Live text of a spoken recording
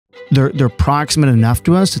they're proximate enough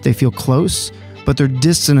to us that they feel close, but they're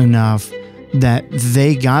distant enough that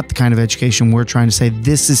they got the kind of education we're trying to say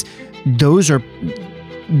this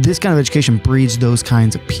kind of education breeds those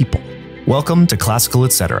kinds of people. Welcome to Classical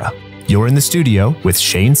Etc. You're in the studio with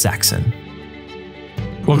Shane Saxon.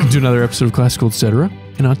 Welcome to another episode of Classical Etc.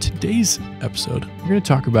 And on today's episode, we're going to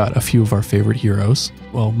talk about a few of our favorite heroes.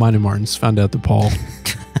 Well, mine and Martin's. Found out that Paul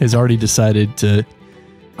has already decided to...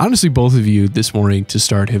 Honestly, both of you this morning to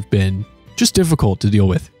start have been just difficult to deal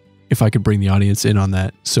with, if I could bring the audience in on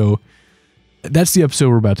that. So that's the episode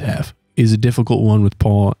we're about to have, is a difficult one with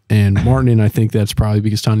Paul and Martin, and I think that's probably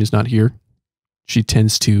because Tanya's not here. She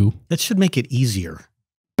tends to... That should make it easier.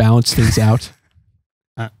 Balance things out,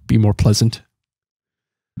 be more pleasant.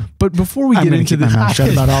 But before we get into the... I'm not sure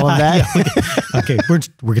about all of that. Yeah, okay, we're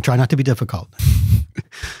going to try not to be difficult.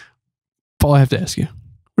 Paul, I have to ask you,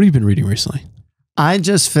 what have you been reading recently? I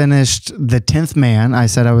just finished The 10th Man. I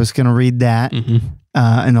said I was going to read that in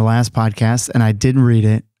the last podcast, and I didn't read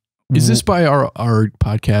it. Is this by our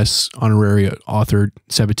podcast's honorary author,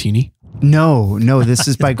 Sabatini? No, this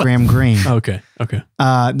is by Graham Greene. Okay.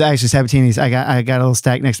 Actually, Sabatini's, I got a little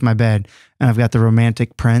stack next to my bed, and I've got The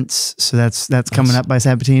Romantic Prince, so that's nice. Coming up by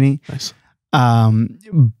Sabatini. Nice.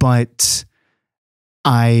 But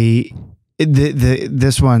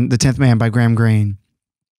this one, The 10th Man by Graham Greene,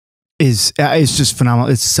 is just phenomenal.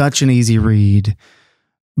 It's such an easy read,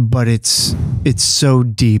 but it's so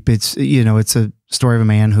deep. It's a story of a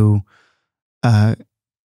man who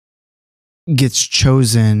gets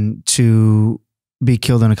chosen to be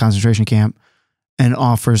killed in a concentration camp and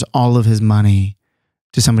offers all of his money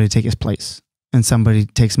to somebody to take his place, and somebody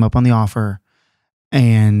takes him up on the offer,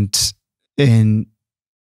 and I think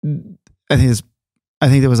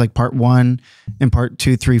that was like part 1 and part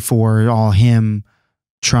 2, 3, 4, all him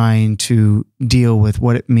trying to deal with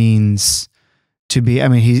what it means to be,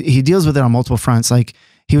 he deals with it on multiple fronts. Like,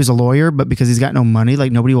 he was a lawyer, but because he's got no money,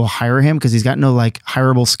 like nobody will hire him because he's got no like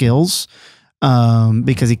hireable skills,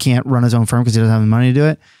 because he can't run his own firm because he doesn't have the money to do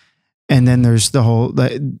it. And then there's the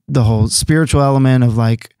whole spiritual element of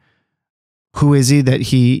like, who is he that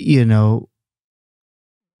he,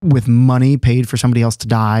 with money paid for somebody else to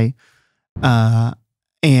die.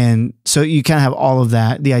 And so you kind of have all of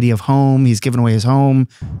that, the idea of home. He's given away his home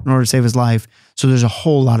in order to save his life. So there's a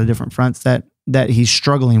whole lot of different fronts that he's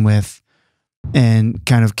struggling with, and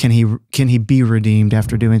kind of, can he be redeemed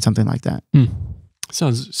after doing something like that?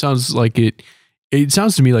 Sounds like it. It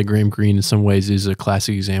sounds to me like Graham Greene in some ways is a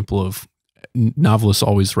classic example of novelists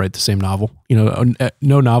always write the same novel.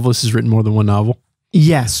 No novelist has written more than one novel.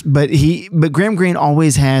 Yes, but Graham Greene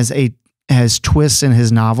always has twists in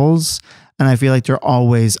his novels, and I feel like they're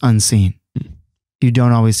always unseen. You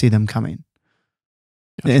don't always see them coming.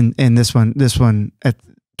 Gotcha. And this one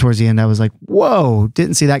towards the end, I was like, whoa,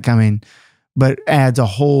 didn't see that coming, but adds a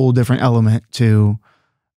whole different element to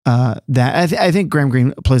that. I think Graham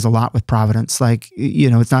Greene plays a lot with providence. Like,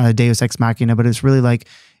 it's not a deus ex machina, but it's really like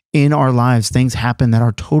in our lives, things happen that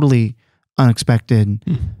are totally unexpected,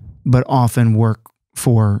 but often work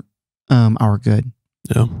for our good.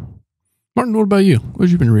 Yeah. Martin, what about you? What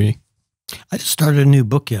have you been reading? I just started a new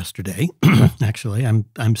book yesterday. Actually,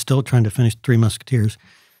 I'm still trying to finish Three Musketeers.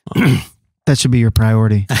 That should be your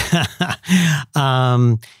priority.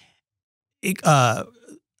 I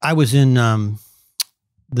was in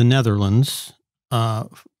the Netherlands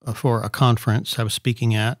for a conference I was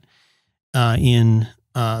speaking at in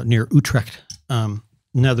near Utrecht,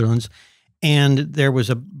 Netherlands, and there was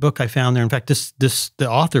a book I found there. In fact, the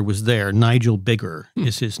author was there. Nigel Biggar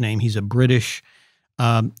is his name. He's a British.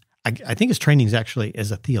 I think his training is actually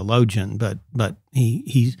as a theologian, but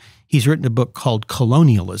he's written a book called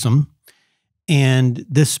Colonialism, and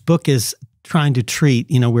this book is trying to treat,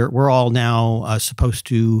 we're all now supposed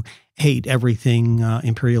to hate everything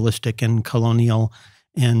imperialistic and colonial,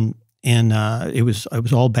 and it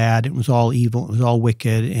was all bad, it was all evil, it was all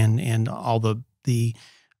wicked, and all the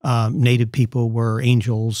native people were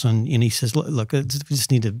angels, and he says, look, we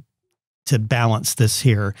just need to balance this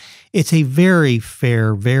here. It's a very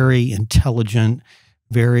fair, very intelligent,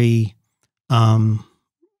 very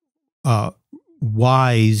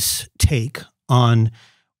wise take on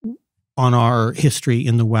our history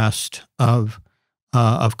in the West of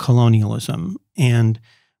colonialism, and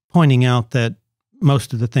pointing out that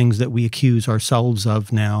most of the things that we accuse ourselves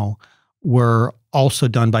of now were also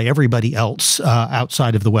done by everybody else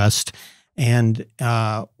outside of the West, and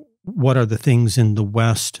what are the things in the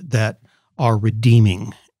West that are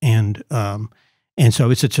redeeming, and so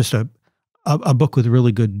it's just a book with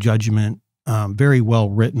really good judgment very well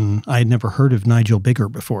written. I had never heard of Nigel Bigger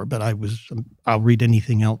before, but I'll read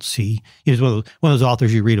anything else he's one of those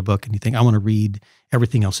authors you read a book and you think, I want to read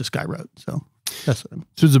everything else this guy wrote. So that's what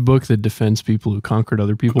So it's a book that defends people who conquered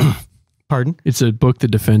other people. Pardon? It's a book that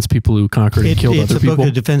defends people who conquered and killed other people. It's a book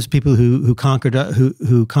that defends people who conquered other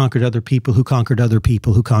people, who conquered other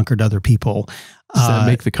people, who conquered other people. Does that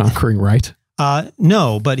make the conquering right?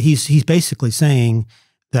 No, but he's basically saying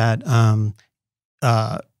that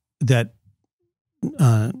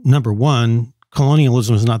number one,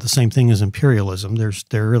 colonialism is not the same thing as imperialism.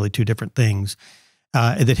 They're really two different things.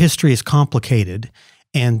 That history is complicated,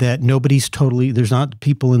 and that there's not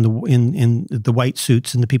people in the white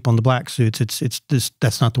suits and the people in the black suits.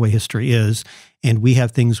 That's not the way history is, and we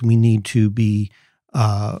have things we need to be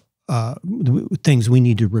things we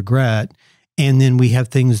need to regret, and then we have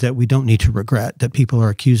things that we don't need to regret that people are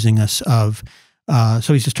accusing us of.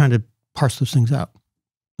 So he's just trying to parse those things out.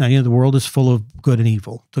 Now, the world is full of good and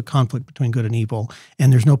evil, the conflict between good and evil,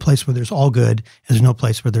 and there's no place where there's all good, and there's no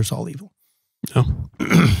place where there's all evil. Oh.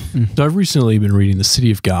 So I've recently been reading The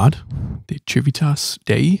City of God, De Civitas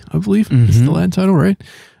Dei, I believe is the Latin title, right?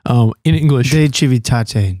 In English. De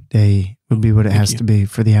Civitate Dei would be what it has to be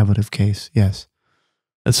for the ablative case. Yes.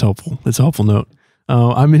 That's helpful. That's a helpful note.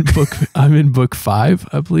 I'm in book 5,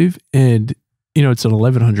 I believe. And, it's an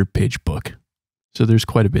 1,100 page book. So there's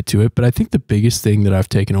quite a bit to it. But I think the biggest thing that I've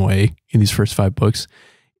taken away in these first 5 books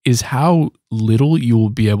is how little you will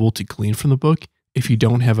be able to glean from the book if you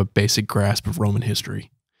don't have a basic grasp of Roman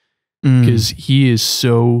history. Because he is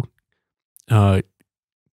so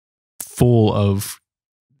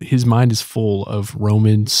his mind is full of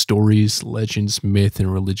Roman stories, legends, myth,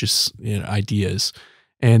 and religious ideas.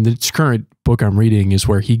 And the current book I'm reading is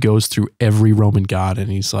where he goes through every Roman god,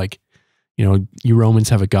 and he's like, you Romans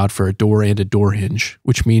have a god for a door and a door hinge,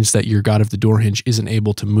 which means that your god of the door hinge isn't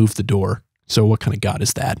able to move the door. So what kind of god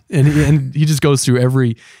is that? And he just goes through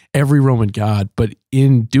every Roman god. But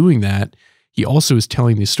in doing that, he also is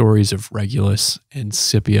telling these stories of Regulus and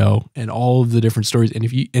Scipio and all of the different stories. And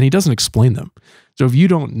he doesn't explain them. So if you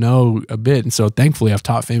don't know a bit, and so thankfully I've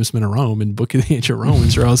taught Famous Men of Rome and Book of the Ancient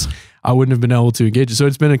Romans, or else I wouldn't have been able to engage it. So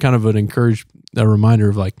it's been a reminder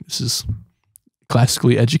of like, this is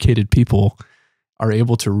classically educated people are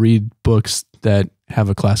able to read books that have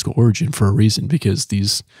a classical origin for a reason, because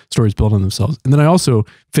these stories build on themselves. And then I also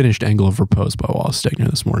finished Angle of Repose by Wallace Stegner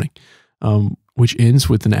this morning, which ends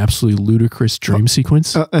with an absolutely ludicrous dream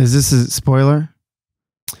sequence. Is this a spoiler?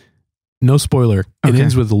 No spoiler. Okay. It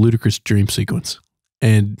ends with a ludicrous dream sequence.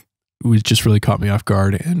 And it just really caught me off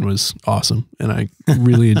guard and was awesome. And I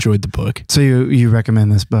really enjoyed the book. So you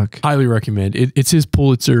recommend this book? Highly recommend. It's his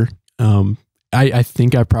Pulitzer. I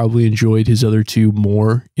think I probably enjoyed his other 2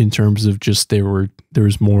 more in terms of just there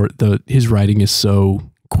was more. His writing is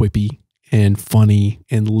so quippy and funny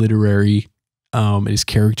and literary. And his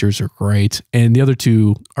characters are great. And the other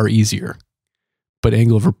 2 are easier. But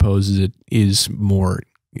Angle of Repose is more,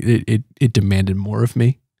 it demanded more of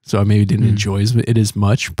me. So I maybe didn't enjoy it as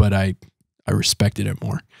much, but I respected it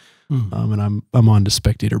more. And I'm on to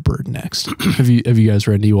Spectator Bird next. Have you guys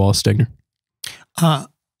read any Wallace Stegner?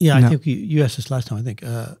 Yeah, I think you asked this last time. I think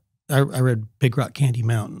I read Big Rock Candy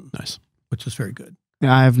Mountain. Nice. Which was very good.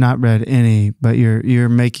 I have not read any, but you're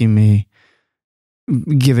making me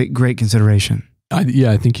give it great consideration. I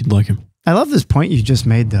think you'd like him. I love this point you just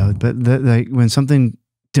made, though. But like when something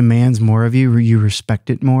demands more of you, you respect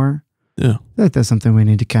it more. Yeah, I feel like that's something we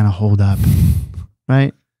need to kind of hold up,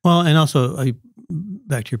 right? Well, and also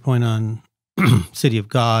back to your point on City of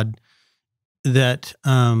God, that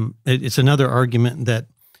it's another argument that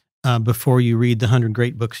before you read the 100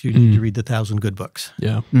 great books, you need to read the 1,000 good books.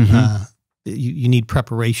 Yeah, you need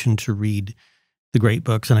preparation to read the great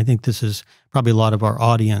books, and I think this is probably a lot of our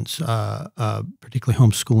audience, particularly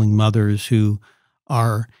homeschooling mothers who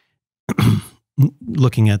are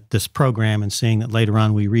looking at this program and saying that later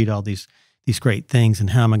on we read all these great things, and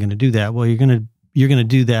how am I going to do that? Well, you're going to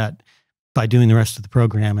do that by doing the rest of the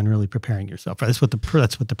program and really preparing yourself. That's what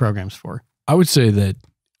the program's for. I would say that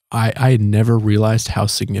I had never realized how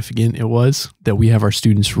significant it was that we have our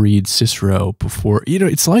students read Cicero before.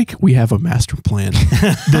 It's like we have a master plan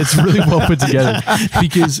that's really well put together,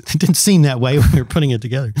 because it didn't seem that way when we were putting it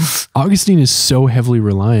together. Augustine is so heavily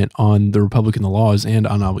reliant on the Republic and the Laws and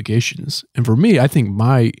on obligations. And for me, I think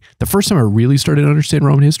the first time I really started to understand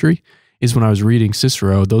Roman history is when I was reading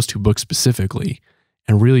Cicero, those 2 books specifically,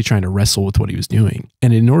 and really trying to wrestle with what he was doing.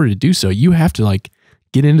 And in order to do so, you have to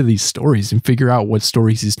get into these stories and figure out what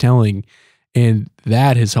stories he's telling. And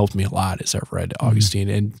that has helped me a lot as I've read Augustine.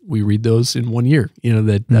 And we read those in 1 year.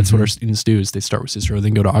 That's what our students do, is they start with Cicero,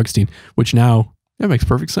 then go to Augustine, which now that makes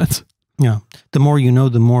perfect sense. Yeah. The more you know,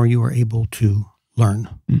 the more you are able to learn.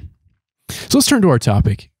 So let's turn to our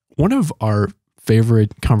topic. One of our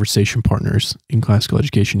favorite conversation partners in classical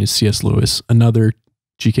education is C.S. Lewis, another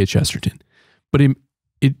G.K. Chesterton. But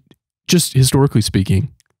it just historically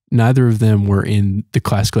speaking, neither of them were in the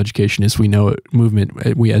classical education as we know it movement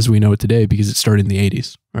as we know it today, because it started in the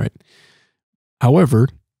 80s, right? However,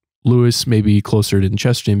 Lewis may be closer to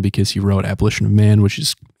Chesterton because he wrote Abolition of Man, which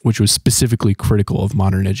was specifically critical of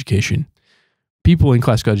modern education. People in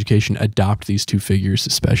classical education adopt these two figures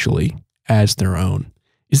especially as their own.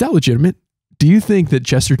 Is that legitimate? Do you think that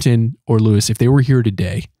Chesterton or Lewis, if they were here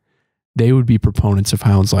today, they would be proponents of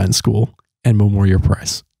Highlands Latin School and Memoria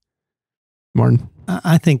Press? Martin?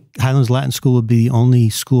 I think Highlands Latin School would be the only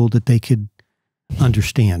school that they could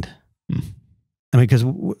understand. I mean, because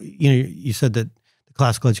you said that the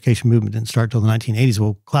classical education movement didn't start till the 1980s.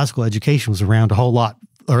 Well, classical education was around a whole lot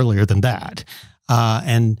earlier than that.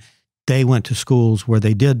 And they went to schools where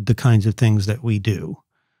they did the kinds of things that we do.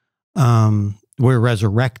 We're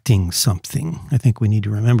resurrecting something. I think we need to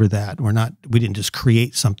remember that. We didn't just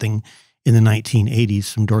create something in the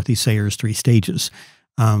 1980s from Dorothy Sayers' 3 Stages.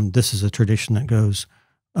 This is a tradition that goes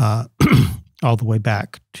all the way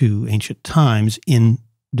back to ancient times in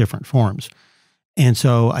different forms. And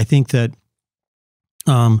so I think that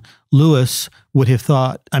Lewis would have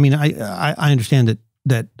thought, I mean, I understand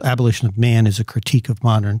that Abolition of Man is a critique of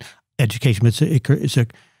modern education, but it's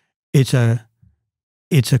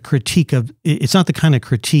a critique of, it's not the kind of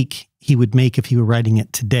critique he would make if he were writing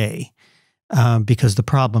it today, because the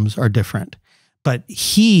problems are different. But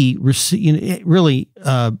he really,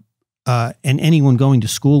 and anyone going to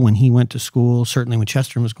school when he went to school, certainly when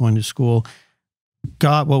Chesterton was going to school,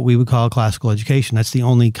 got what we would call classical education. That's the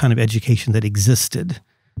only kind of education that existed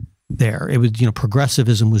there. It was,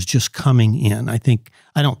 progressivism was just coming in. I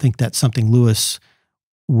don't think that's something Lewis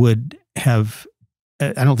would have.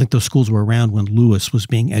 I don't think those schools were around when Lewis was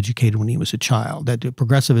being educated when he was a child. That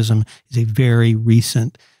progressivism is a very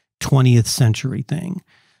recent 20th century thing.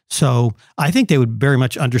 So I think they would very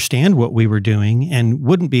much understand what we were doing and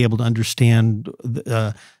wouldn't be able to understand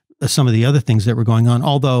some of the other things that were going on,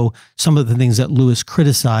 although some of the things that Lewis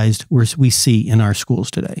criticized we see in our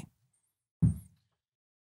schools today.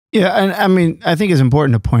 Yeah, and I mean, I think it's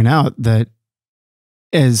important to point out that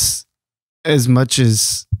as much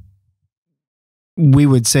as we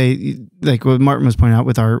would say, like what Martin was pointing out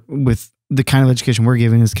with the kind of education we're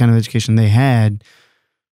giving is the kind of education they had,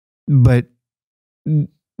 but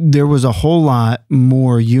there was a whole lot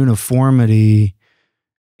more uniformity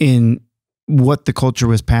in what the culture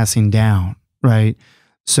was passing down, right?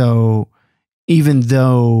 So even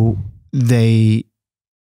though they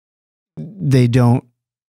don't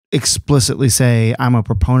explicitly say, I'm a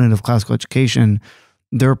proponent of classical education,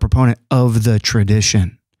 they're a proponent of the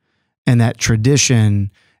tradition. And that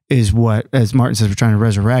tradition is what, as Martin says, we're trying to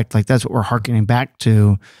resurrect. Like that's what we're hearkening back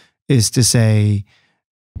to, is to say,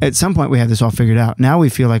 at some point we had this all figured out. Now we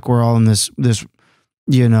feel like we're all in this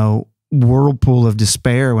whirlpool of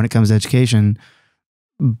despair when it comes to education.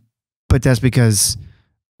 But that's because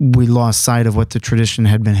we lost sight of what the tradition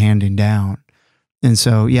had been handing down. And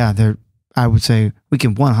so, yeah, I would say we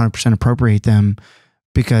can 100% appropriate them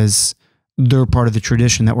because they're part of the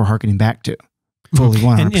tradition that we're hearkening back to. Fully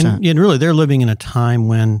 100%. And really, they're living in a time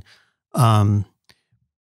when and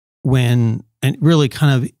really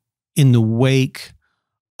kind of in the wake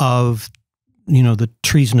of, the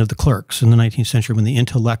treason of the clerks in the 19th century, when the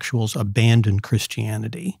intellectuals abandoned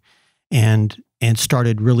Christianity and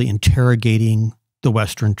started really interrogating the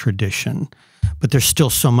Western tradition. But there's still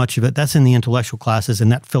so much of it that's in the intellectual classes,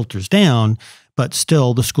 and that filters down. But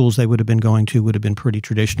still, the schools they would have been going to would have been pretty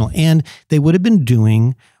traditional, and they would have been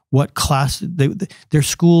doing what their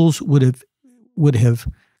schools would have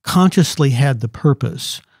consciously had the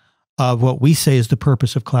purpose of what we say is the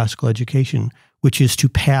purpose of classical education, which is to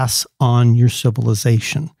pass on your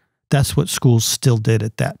civilization. That's what schools still did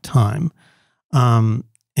at that time, and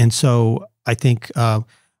so I think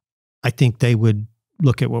they would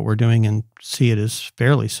look at what we're doing and see it as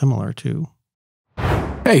fairly similar to.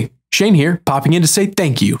 Hey, Shane here, popping in to say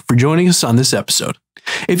thank you for joining us on this episode.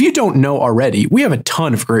 If you don't know already, we have a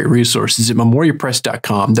ton of great resources at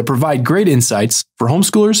memoriapress.com that provide great insights for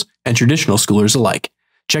homeschoolers and traditional schoolers alike.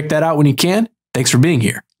 Check that out when you can. Thanks for being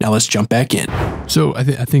here. Now let's jump back in. So I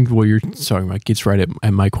think what you're talking about gets right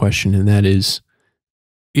at my question, and that is,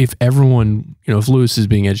 if everyone, if Lewis is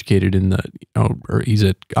being educated in the, or he's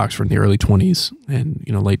at Oxford in the early 20s and,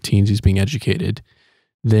 late teens, he's being educated,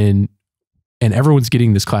 then, and everyone's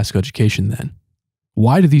getting this classical education then,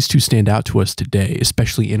 Why do these two stand out to us today,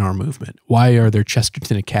 especially in our movement? Why are there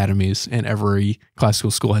Chesterton academies and every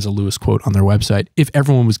classical school has a Lewis quote on their website if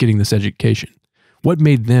everyone was getting this education? What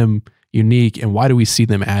made them unique, and why do we see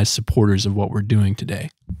them as supporters of what we're doing today?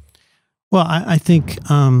 Well, I think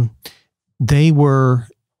they were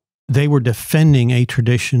defending a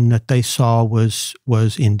tradition that they saw was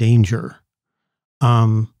in danger.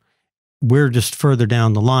 We're just further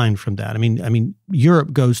down the line from that. I mean,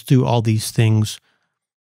 Europe goes through all these things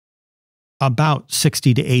about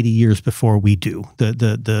 60 to 80 years before we do.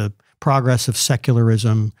 The progress of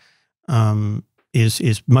secularism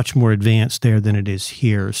is much more advanced there than it is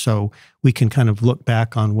here. So we can kind of look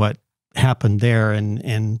back on what happened there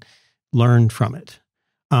and learn from it.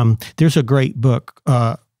 There's a great book.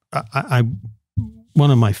 One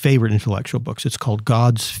of my favorite intellectual books. It's called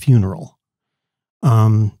God's Funeral,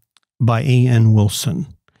 by A.N. Wilson,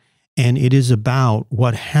 and it is about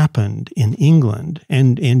what happened in England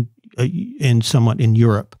and somewhat in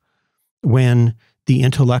Europe when the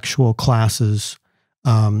intellectual classes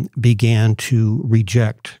began to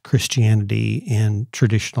reject Christianity and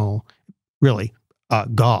traditional, really,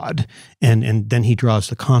 God, and then he draws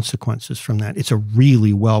the consequences from that. It's a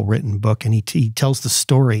really well-written book, and he tells the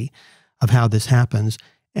story of how this happens.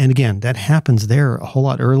 And again, that happens there a whole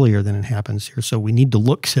lot earlier than it happens here. So we need to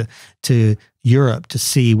look to Europe to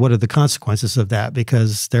see what are the consequences of that,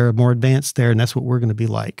 because they're more advanced there, and that's what we're going to be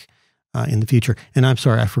like in the future. And I'm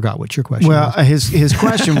sorry, I forgot what your question was. Well, his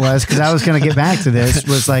question was, because I was going to get back to this,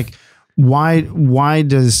 was like, why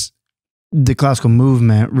does the classical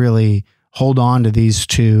movement really hold on to these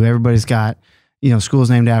two? Everybody's got, schools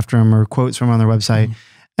named after them or quotes from on their website. Mm-hmm.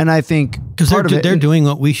 And I think because they're doing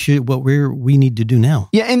what we need to do now.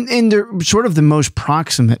 Yeah, and they're sort of the most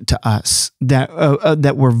proximate to us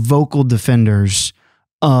that we're vocal defenders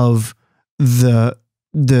of the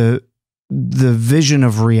vision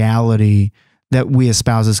of reality that we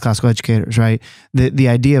espouse as classical educators, right? The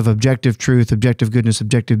idea of objective truth, objective goodness,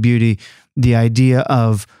 objective beauty, the idea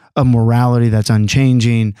of a morality that's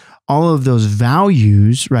unchanging, all of those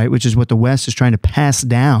values, right? Which is what the West is trying to pass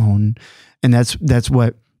down, and that's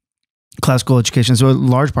what classical education. So a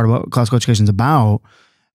large part of what classical education is about.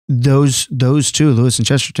 Those two, Lewis and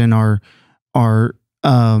Chesterton, are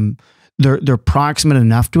they're proximate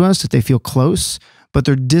enough to us that they feel close, but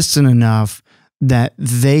they're distant enough that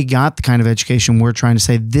they got the kind of education we're trying to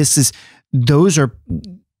say this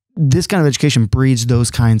kind of education breeds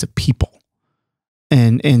those kinds of people.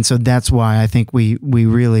 And so that's why I think we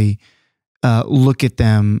really look at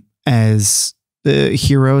them as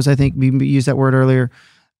heroes. I think we used that word earlier,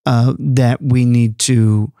 that we need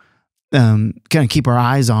to kind of keep our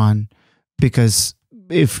eyes on, because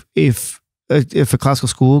if a classical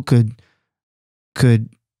school could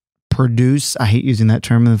produce, I hate using that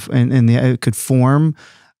term, it could form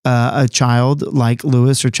a child like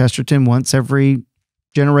Lewis or Chesterton once every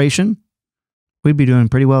generation, we'd be doing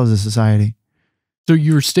pretty well as a society. So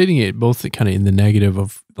you were stating it both kind of in the negative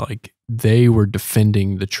of like they were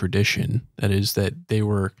defending the tradition, that is, that they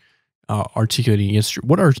were articulating against.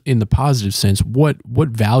 What are, in the positive sense, what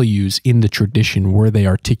values in the tradition were they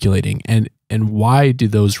articulating, and why do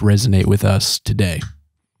those resonate with us today?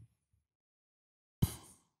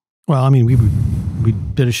 Well, I mean, we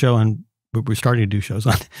did a show on, we're starting to do shows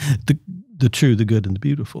on the true, the good, and the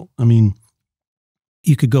beautiful. I mean,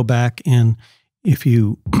 you could go back, and if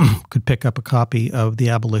you could pick up a copy of The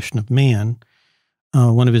Abolition of Man,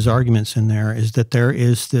 one of his arguments in there is that there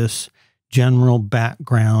is this general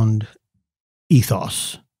background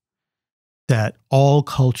ethos that all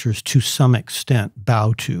cultures to some extent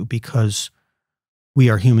bow to, because we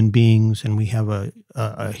are human beings and we have a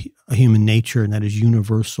human nature, and that is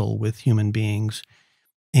universal with human beings.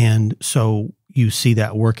 And so you see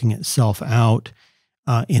that working itself out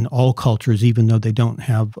in all cultures, even though they don't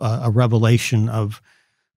have a revelation of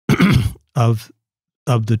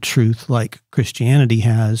the truth like Christianity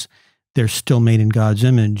has. They're still made in God's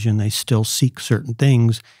image, and they still seek certain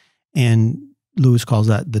things. And Lewis calls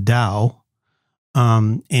that the Tao.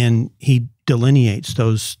 And he delineates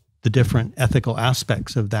the different ethical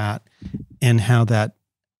aspects of that, and how that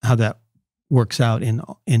works out in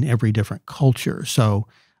every different culture. So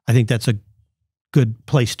I think that's a good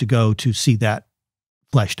place to go to see that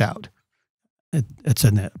fleshed out. It's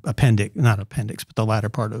an not appendix, but the latter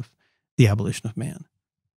part of The Abolition of Man.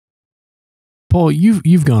 Paul,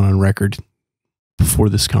 you've gone on record before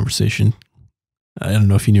this conversation. I don't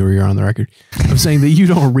know if you knew where you're on the record. I'm saying that you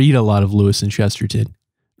don't read a lot of Lewis and Chesterton.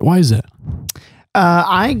 Why is that?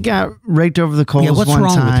 I got raked over the coals what's one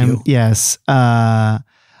wrong time. with you? Yes.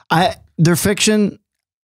 Their fiction,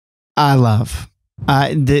 I love.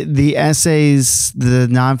 The essays, the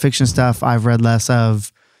nonfiction stuff, I've read less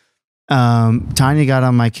of. Tanya got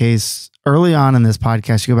on my case early on in this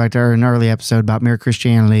podcast. You go back to an early episode about Mere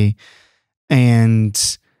Christianity,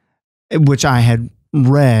 and which I had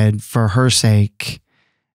read for her sake,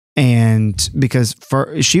 and because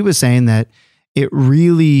she was saying that it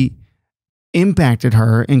really impacted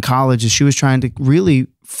her in college as she was trying to really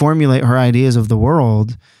formulate her ideas of the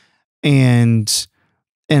world, and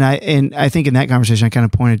I think in that conversation I kind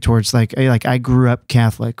of pointed towards like I grew up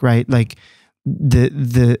Catholic, right? Like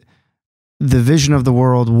the vision of the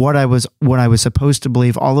world, what I was supposed to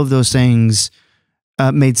believe, all of those things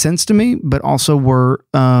made sense to me, but also were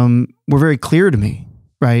very clear to me,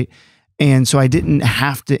 right? And so I didn't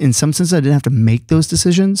have to, in some sense, I didn't have to make those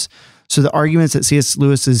decisions. So the arguments that C.S.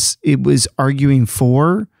 Lewis was arguing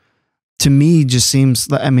for, to me, just seems,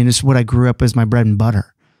 I mean, it's what I grew up as my bread and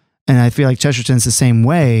butter. And I feel like Chesterton's the same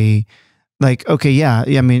way. Like, okay, yeah,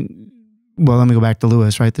 I mean, well, let me go back to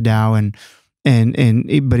Lewis, right? The Tao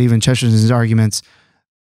but even Chesterton's arguments,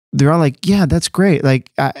 they're all like, yeah, that's great.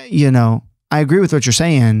 Like, I agree with what you're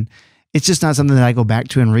saying. It's just not something that I go back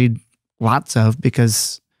to and read lots of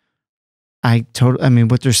because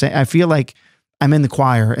what they're saying, I feel like I'm in the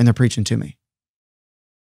choir and they're preaching to me.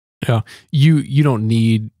 Yeah. You don't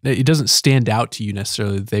need, it doesn't stand out to you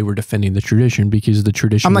necessarily that they were defending the tradition because the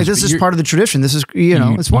tradition. I'm like, this is part of the tradition. This is,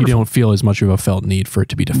 it's wonderful. You don't feel as much of a felt need for it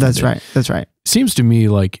to be defended. That's right. Seems to me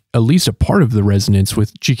like at least a part of the resonance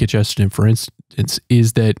with G.K. Chesterton, for instance,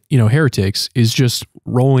 is that, Heretics is just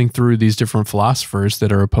rolling through these different philosophers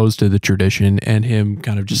that are opposed to the tradition and him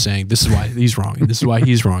kind of just saying, this is why he's wrong, and this is why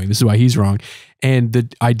he's wrong, and this is why he's wrong. And the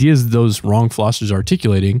ideas those wrong philosophers are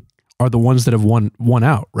articulating are the ones that have won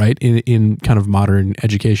out, right? In kind of modern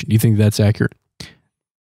education. Do you think that's accurate?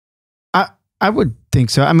 I would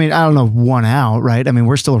think so. I mean, I don't know, won out, right? I mean,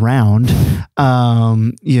 we're still around,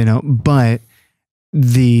 but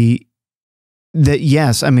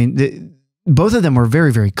yes, I mean, both of them were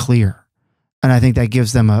very, very clear. And I think that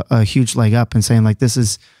gives them a huge leg up in saying like, this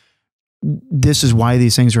is why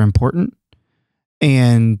these things are important.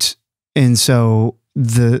 And so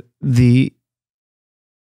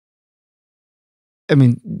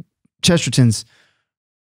Chesterton's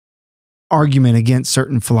argument against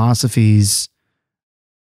certain philosophies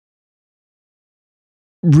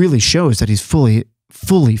really shows that he's fully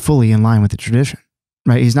in line with the tradition,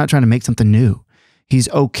 right? He's not trying to make something new. He's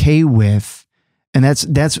okay with, and that's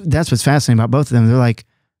what's fascinating about both of them. They're like,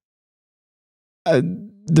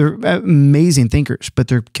 they're amazing thinkers, but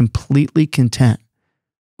they're completely content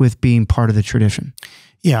with being part of the tradition.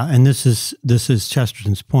 Yeah, and this is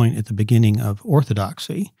Chesterton's point at the beginning of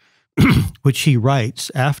Orthodoxy, which he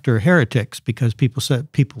writes after Heretics, because people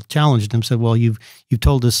challenged him, said, "Well, you've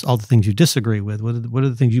told us all the things you disagree with. What are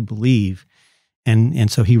the things you believe?"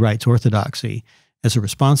 And so he writes Orthodoxy as a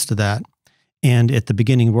response to that. And at the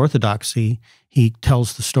beginning of Orthodoxy, he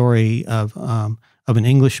tells the story of an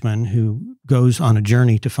Englishman who goes on a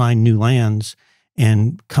journey to find new lands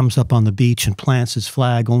and comes up on the beach and plants his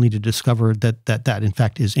flag only to discover that in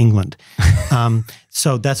fact is England.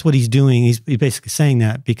 So that's what he's doing. He's basically saying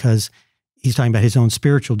that because he's talking about his own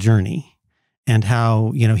spiritual journey and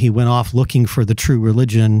how, he went off looking for the true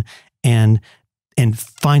religion and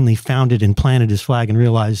finally found it and planted his flag and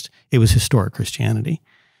realized it was historic Christianity.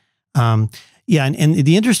 And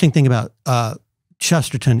the interesting thing about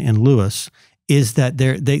Chesterton and Lewis is that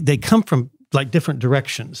they come from like different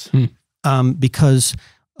directions. Because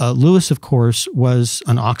Lewis, of course, was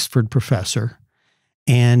an Oxford professor,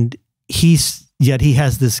 and he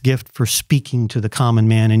has this gift for speaking to the common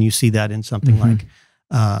man, and you see that in something like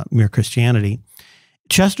Mere Christianity.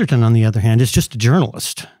 Chesterton, on the other hand, is just a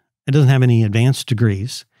journalist. It doesn't have any advanced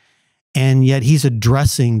degrees, and yet he's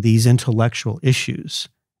addressing these intellectual issues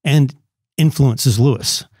and influences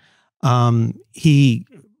Lewis.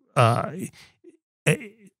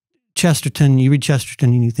 Chesterton, you read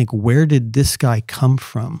Chesterton and you think, where did this guy come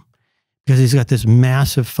from? Because he's got this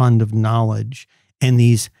massive fund of knowledge and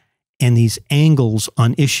these angles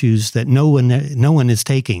on issues that no one is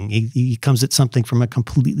taking. He comes at something from a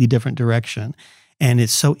completely different direction, and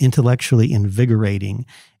it's so intellectually invigorating.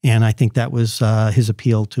 And I think that was his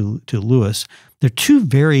appeal to Lewis. They're two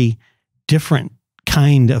very different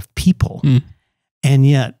kind of people, and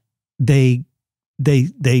yet they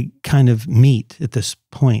kind of meet at this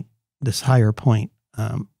point. This higher point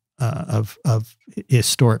of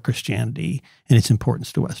historic Christianity and its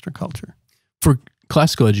importance to Western culture. For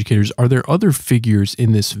classical educators, are there other figures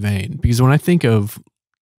in this vein? Because when I think of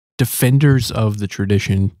defenders of the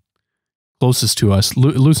tradition closest to us,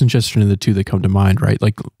 Lewis and Chesterton are the two that come to mind, right?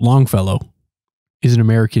 Like Longfellow is an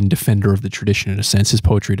American defender of the tradition in a sense. His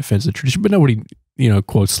poetry defends the tradition, but nobody,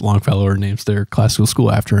 quotes Longfellow or names their classical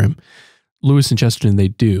school after him. Lewis and Chesterton, they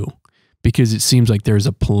do, because it seems like there's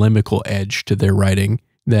a polemical edge to their writing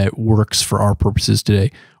that works for our purposes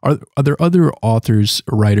today. Are there other authors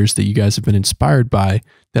or writers that you guys have been inspired by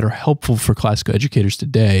that are helpful for classical educators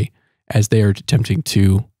today as they are attempting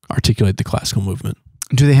to articulate the classical movement?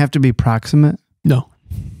 Do they have to be proximate? No.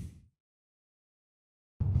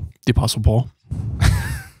 The Apostle Paul.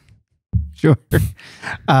 Sure.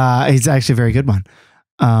 He's actually a very good one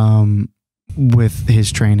with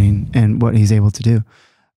his training and what he's able to do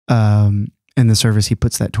and the service he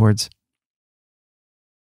puts that towards.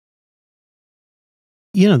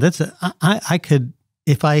 I could,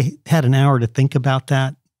 if I had an hour to think about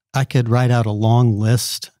that, I could write out a long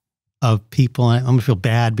list of people. I'm going to feel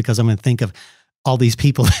bad because I'm going to think of all these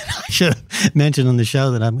people that I should have mentioned on the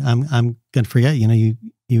show that I'm going to forget.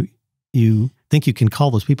 You think you can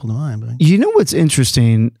call those people to mind. But You know what's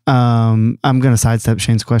interesting? I'm going to sidestep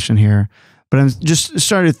Shane's question here, but I'm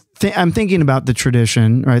just I'm thinking about the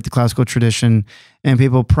tradition, right? The classical tradition and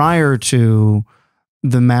people prior to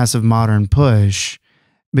the massive modern push,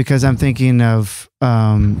 because I'm thinking of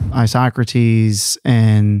Isocrates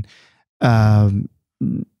and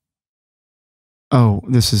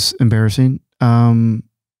this is embarrassing.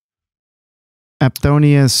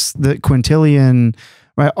 Apthonius, the Quintilian,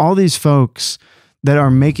 right? All these folks that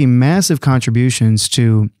are making massive contributions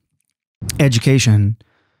to education,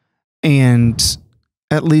 and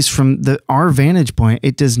at least from our vantage point,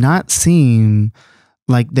 it does not seem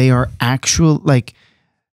like they are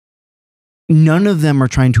none of them are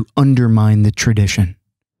trying to undermine the tradition.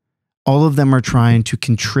 All of them are trying to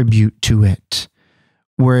contribute to it.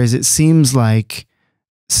 Whereas it seems like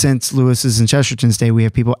since Lewis's and Chesterton's day, we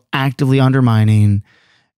have people actively undermining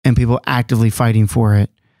and people actively fighting for it.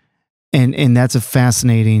 And that's a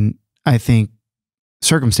fascinating, I think,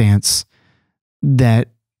 circumstance that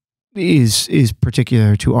is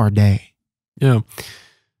particular to our day. Yeah.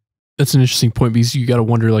 That's an interesting point, because you got to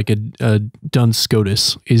wonder, like a Duns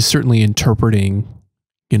Scotus is certainly interpreting,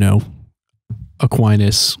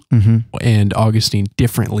 Aquinas and Augustine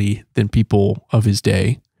differently than people of his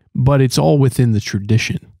day, but it's all within the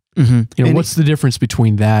tradition. What's the difference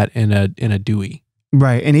between that and a Dewey?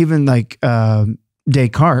 Right. And even like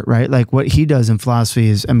Descartes, right? Like what he does in philosophy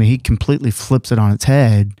is, he completely flips it on its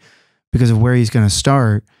head because of where he's going to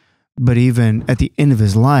start. But even at the end of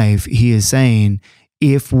his life, he is saying,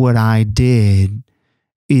 if what I did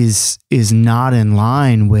is not in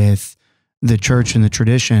line with the church and the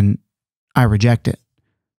tradition, I reject it,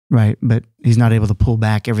 right? But he's not able to pull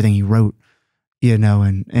back everything he wrote,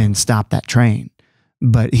 and stop that train.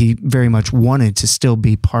 But he very much wanted to still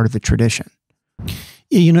be part of the tradition.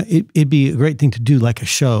 Yeah, it'd be a great thing to do, like a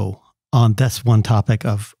show on that's one topic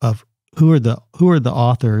of who are the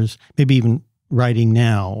authors, maybe even writing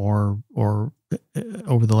now or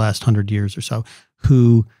over the last 100 years or so,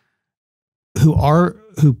 who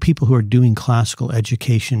people who are doing classical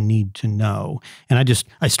education need to know. And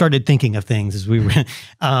I started thinking of things as we were,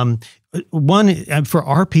 one for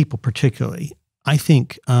our people particularly, I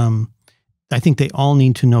think they all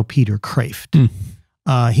need to know Peter Kraft.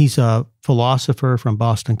 He's a philosopher from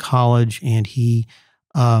Boston College, and he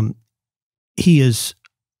is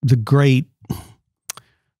the great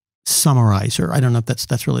summarizer. I don't know if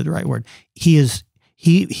that's really the right word. He is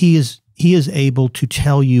able to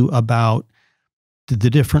tell you about the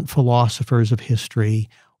different philosophers of history,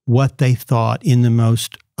 what they thought in the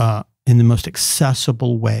most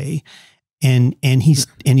accessible way, and he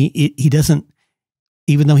doesn't,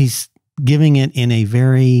 even though he's giving it in a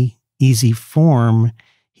very easy form,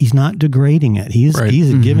 he's not degrading it. He's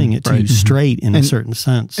giving it to you straight in a certain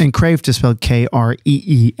sense. And Kraft is spelled Kreeft.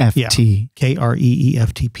 Yeah,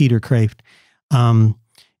 Kreeft, Peter Kraft.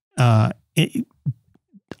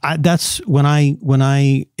 That's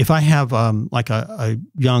if I have like a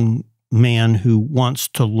young man who wants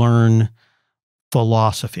to learn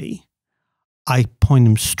philosophy, I point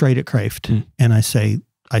him straight at Kraft and I say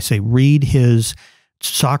read his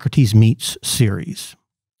Socrates Meets series.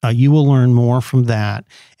 You will learn more from that,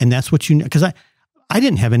 and that's what because I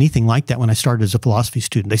didn't have anything like that when I started as a philosophy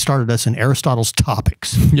student. They started us in Aristotle's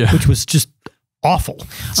Topics, which was just awful.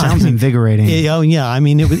 Sounds invigorating. Yeah.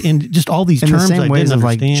 It was in just all these in terms. The same ways of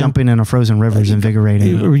like jumping in a frozen river is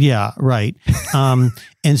invigorating. Yeah, right.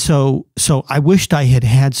 And so I wished I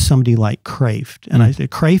had somebody like Kraft, and I said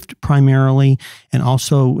Kraft primarily, and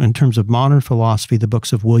also in terms of modern philosophy, the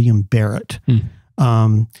books of William Barrett,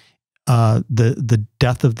 the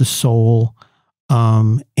Death of the Soul,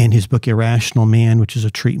 and his book Irrational Man, which is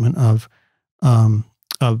a treatment of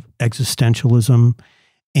of existentialism,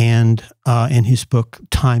 and his book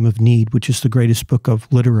Time of Need, which is the greatest book of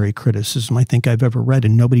literary criticism I think I've ever read,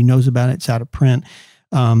 and nobody knows about it. It's out of print.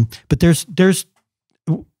 But there's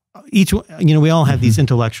each, we all have these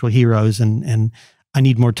intellectual heroes, and I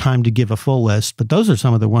need more time to give a full list, but those are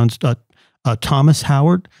some of the ones. Thomas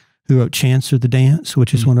Howard, who wrote Chance or the Dance,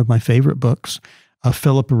 which is one of my favorite books.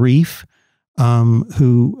 Philip Reef,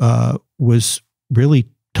 who was really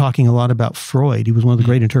talking a lot about Freud. He was one of the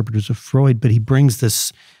great interpreters of Freud, but he brings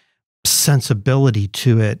this sensibility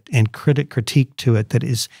to it and critique to it that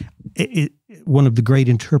is one of the great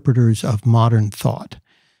interpreters of modern thought.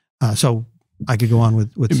 So I could go on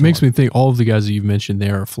with it some makes more. me think all of the guys that you've mentioned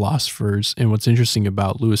there are philosophers. And what's interesting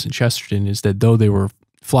about Lewis and Chesterton is that though they were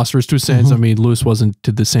philosophers to a sense, I mean, Lewis wasn't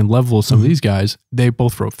to the same level as some of these guys, they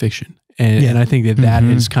both wrote fiction. And I think that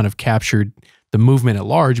has kind of captured the movement at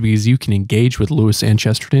large, because you can engage with Lewis and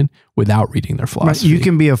Chesterton without reading their philosophy. You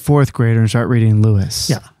can be a fourth grader and start reading Lewis.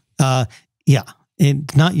 Yeah.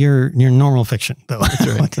 It's not your normal fiction, though. That's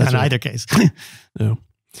right. In either case. No.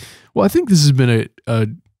 Well, I think this has been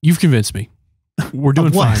you've convinced me. We're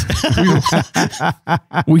doing fine.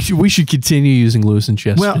 We should continue using Lewis and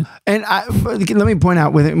Chesterton. Well, and let me point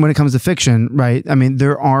out when it comes to fiction, right? I mean,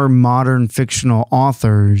 there are modern fictional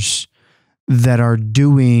authors that are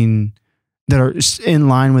in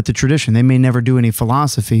line with the tradition. They may never do any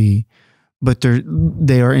philosophy, but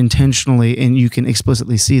they are intentionally, and you can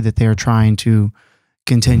explicitly see that they are trying to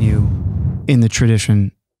continue in the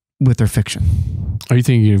tradition with their fiction. Are you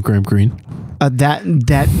thinking of Graham Greene? That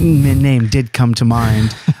name did come to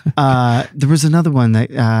mind. There was another one that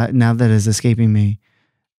now that is escaping me.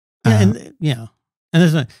 And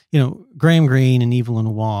there's Graham Greene and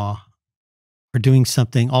Evelyn Waugh are doing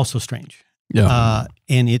something also strange. Yeah.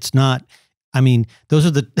 And it's not. I mean, those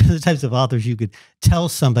are the types of authors you could tell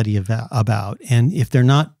somebody about, and if they're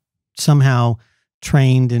not somehow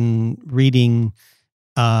trained in reading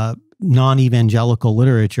non-evangelical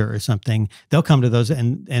literature or something, they'll come to those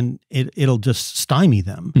and it'll just stymie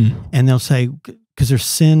them. And they'll say, because there's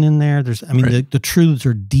sin in there. The truths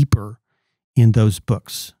are deeper in those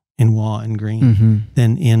books in Waugh and Greene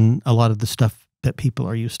than in a lot of the stuff that people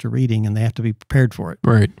are used to reading, and they have to be prepared for it.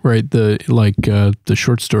 Right. The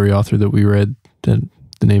short story author that we read, that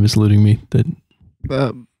the name is eluding me, that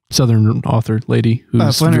Southern author lady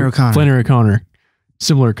who's Flannery O'Connor. Flannery O'Connor.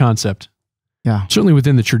 Similar concept. Yeah. Certainly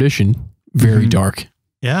within the tradition, very dark.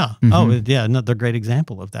 Yeah. Oh, yeah. Another great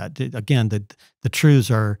example of that. Again, the truths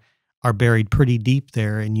are buried pretty deep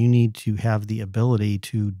there, and you need to have the ability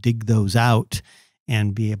to dig those out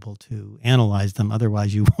and be able to analyze them.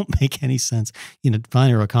 Otherwise, you won't make any sense.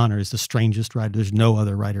 Flannery O'Connor is the strangest writer. There's no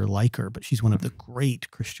other writer like her, but she's one of the great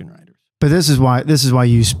Christian writers. But this is why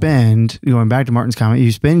you spend, going back to Martin's comment,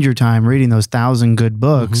 you spend your time reading those 1,000 good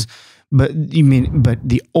books. But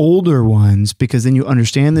the older ones, because then you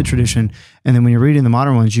understand the tradition, and then when you're reading the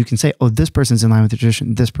modern ones, you can say, "Oh, this person's in line with the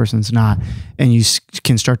tradition, this person's not," and you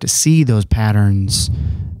can start to see those patterns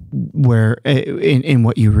where in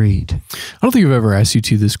what you read. I don't think I've ever asked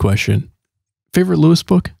you this question. Favorite Lewis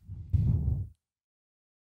book?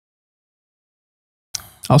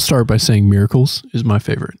 I'll start by saying Miracles is my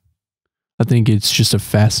favorite. I think it's just a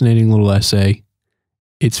fascinating little essay.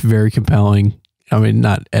 It's very compelling. I mean,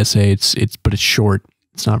 not essay, but it's short.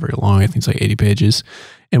 It's not very long. I think it's like 80 pages.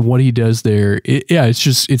 And what he does there,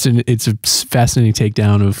 it's a fascinating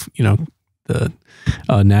takedown of, the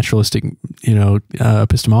naturalistic,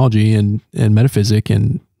 epistemology and metaphysic.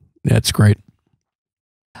 And yeah, it's great.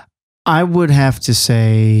 I would have to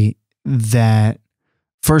say that,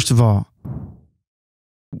 first of all,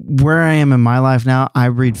 where I am in my life now, I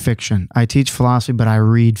read fiction. I teach philosophy, but I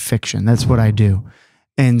read fiction. That's what I do.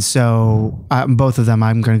 And so both of them,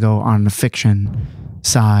 I'm going to go on the fiction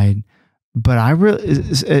side. But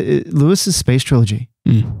Lewis's Space Trilogy.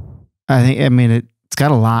 I think, it's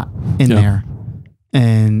got a lot in there.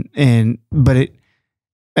 But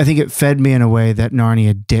I think it fed me in a way that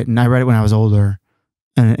Narnia didn't. I read it when I was older,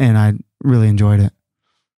 and I really enjoyed it.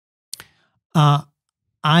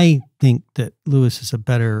 I think that Lewis is a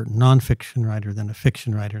better nonfiction writer than a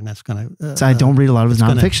fiction writer, and that's going to... So I don't read a lot of his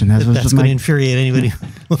nonfiction. That's going to infuriate anybody,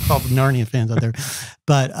 all the Narnia fans out there.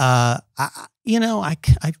 But, I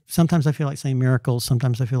sometimes I feel like saying Miracles.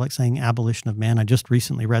 Sometimes I feel like saying Abolition of Man. I just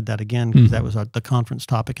recently read that again because that was the conference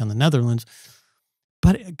topic in the Netherlands.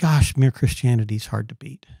 But gosh, Mere Christianity is hard to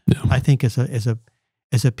beat. No. I think as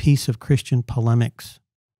a piece of Christian polemics,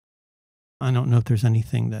 I don't know if there's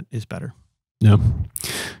anything that is better. No.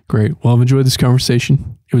 Great. Well, I've enjoyed this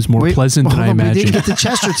conversation. It was more pleasant than I imagined. We didn't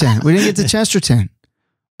get to Chesterton.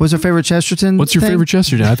 What's your favorite Chesterton? What's your favorite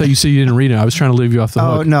Chesterton? I thought you said you didn't read it. I was trying to leave you off the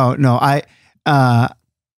hook. Oh, no.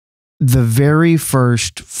 The very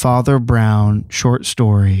first Father Brown short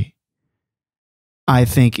story, I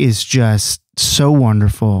think, is just so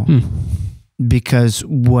wonderful because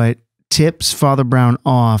what tips Father Brown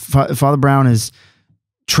off, Father Brown is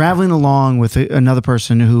traveling along with another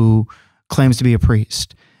person who claims to be a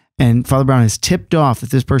priest. And Father Brown is tipped off that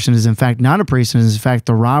this person is in fact not a priest and is in fact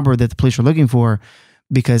the robber that the police are looking for,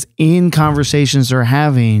 because in conversations they're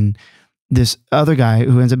having, this other guy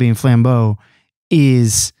who ends up being Flambeau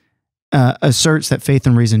asserts that faith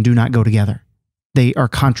and reason do not go together. They are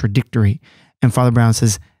contradictory. And Father Brown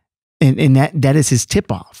says, and that is his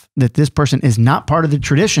tip-off, that this person is not part of the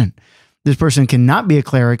tradition. This person cannot be a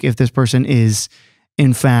cleric if this person is,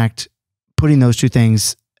 in fact, putting those two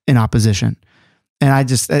things in opposition. And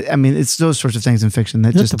I mean, it's those sorts of things in fiction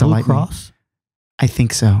that just delight me. I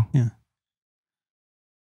think so. Yeah.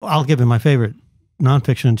 Well, I'll give him my favorite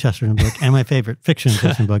nonfiction Chesterton book and my favorite fiction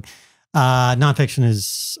Chesterton book. Nonfiction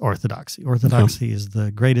is Orthodoxy. Orthodoxy is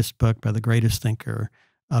the greatest book by the greatest thinker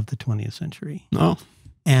of the 20th century. Oh.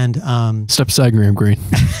 And step aside, Graham Greene.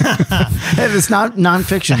 It's not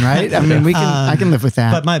nonfiction, right? I mean, I can live with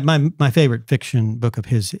that. But my favorite fiction book of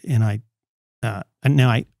his, The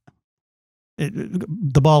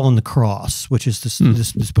Ball on the Cross, which is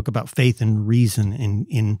this book about faith and reason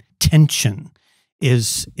in tension,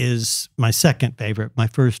 is my second favorite. My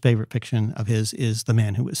first favorite fiction of his is The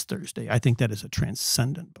Man Who Was Thursday. I think that is a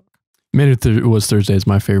transcendent book. Man Who Was Thursday is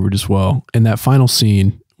my favorite as well. And that final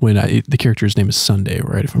scene, when the character's name is Sunday,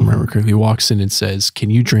 right? If I remember correctly, he walks in and says, "Can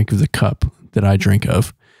you drink of the cup that I drink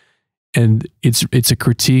of?" And it's a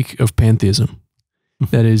critique of pantheism.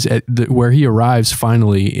 That is where he arrives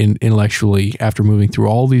finally intellectually after moving through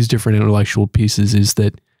all these different intellectual pieces, is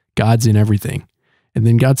that God's in everything. And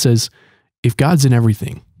then God says, if God's in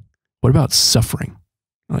everything, what about suffering?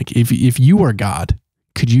 Like if you are God,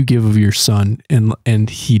 could you give of your son and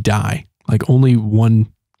he die? Like only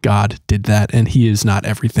one God did that, and he is not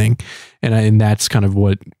everything. And that's kind of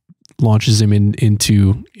what launches him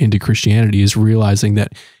into Christianity, is realizing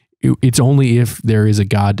that it's only if there is a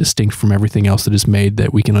God distinct from everything else that is made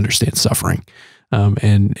that we can understand suffering,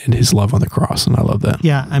 and his love on the cross. And I love that.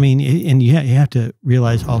 Yeah. I mean, and you have to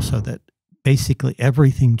realize also that basically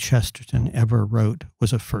everything Chesterton ever wrote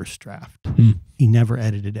was a first draft. He never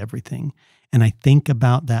edited everything. And I think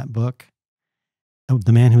about that book,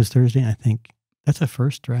 The Man Who Was Thursday, and I think that's a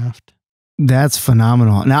first draft. That's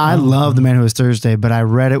phenomenal. Now, I love The Man Who Was Thursday, but I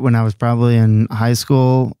read it when I was probably in high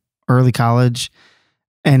school, early college,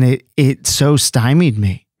 and it so stymied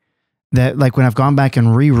me that, like, when I've gone back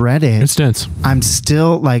and reread it, it's dense. I'm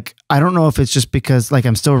still like, I don't know if it's just because like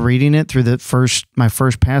I'm still reading it through my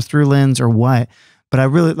first pass through lens or what, but I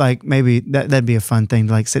really like, maybe that'd be a fun thing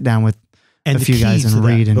to like sit down with a few guys and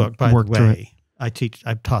read and work through it.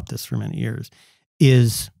 I've taught this for many years,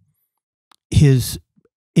 is his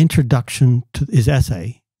introduction to his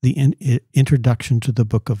essay, the introduction to the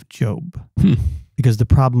book of Job. Because the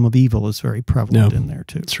problem of evil is very prevalent in there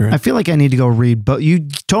too. That's right. I feel like I need to go read, but you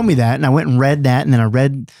told me that and I went and read that, and then I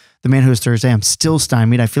read The Man Who Was Thursday. I'm still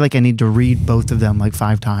stymied. I feel like I need to read both of them like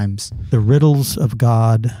 5 times. The riddles of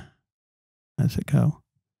God, how does it go?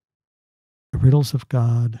 The riddles of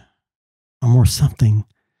God are more something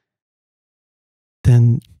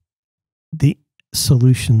than the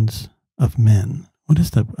solutions of men. What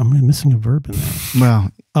is that? I'm missing a verb in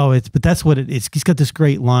there. Well, but that's what it is. He's got this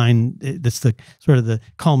great line. That's the sort of the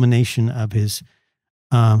culmination of his,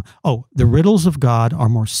 the riddles of God are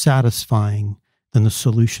more satisfying than the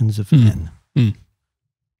solutions of men.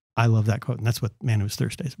 I love that quote. And that's what Man Who Was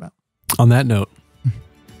Thursday is about. On that note,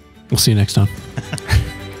 we'll see you next time.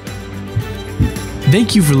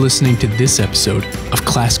 Thank you for listening to this episode of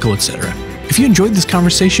Classical Etc. If you enjoyed this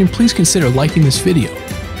conversation, please consider liking this video.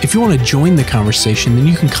 If you want to join the conversation, then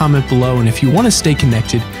you can comment below. And if you want to stay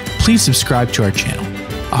connected, please subscribe to our channel.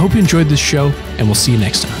 I hope you enjoyed this show, and we'll see you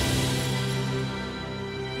next time.